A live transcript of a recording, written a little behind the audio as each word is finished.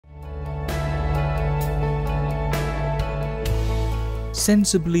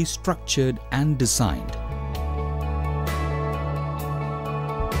sensibly structured and designed.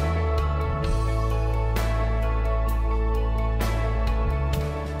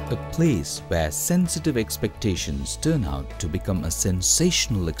 A place where sensitive expectations turn out to become a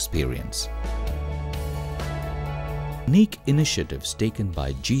sensational experience. Unique initiatives taken by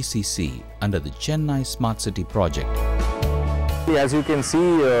GCC under the Chennai Smart City project. As you can see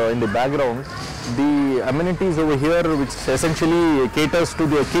in the background, the amenities over here, which essentially caters to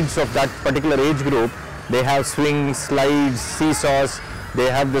the kids of that particular age group. They have swings, slides, seesaws, they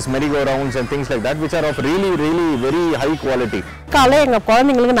have this merry-go-rounds and things like that, which are of really very high quality.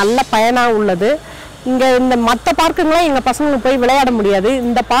 குழந்தைங்களுக்கு நல்ல பயனா உள்ளது. இங்க இந்த மத்த பார்க்குங்களே எங்க பசங்களுக்கு போய் விளையாட முடியாது.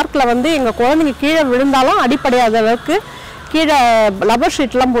 இந்த பார்க்ல வந்து எங்க குழந்தைங்க கீழ விழுந்தாலும் அடிபடாத அளவுக்கு கீழ ரப்பர்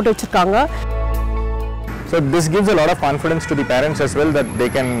ஷீட்லாம் போட்டு வச்சிருக்காங்க. So this gives a lot of confidence to the parents as well, that they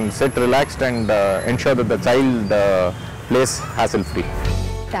can sit relaxed and ensure that the child plays hassle-free.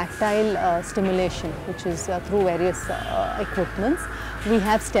 Tactile stimulation, which is through various equipments. We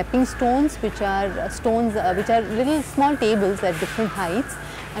have stepping stones, which are which are little small tables at different heights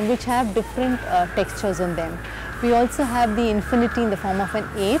and which have different textures on them. We also have the infinity in the form of an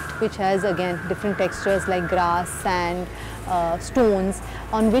 8, which has again different textures like grass, sand, stones,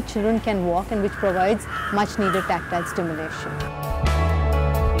 on which children can walk and which provides much needed tactile stimulation.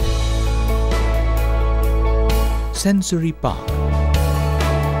 Sensory Park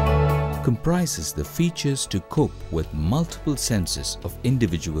comprises the features to cope with multiple senses of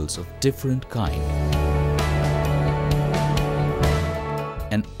individuals of different kind.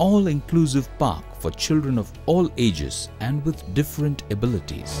 An all-inclusive park for children of all ages and with different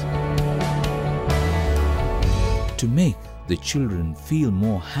abilities. To make the children feel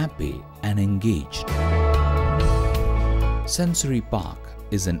more happy and engaged. Sensory Park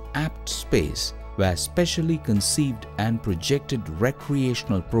is an apt space where specially conceived and projected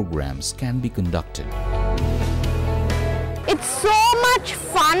recreational programs can be conducted. It's so much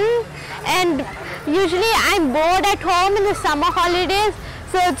fun, and usually I'm bored at home in the summer holidays,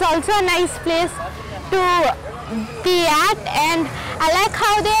 so it's also a nice place to be at, and I like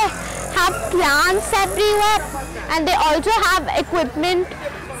how they have plants everywhere and they also have equipment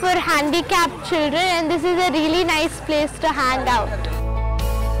for handicapped children, and this is a really nice place to hang out.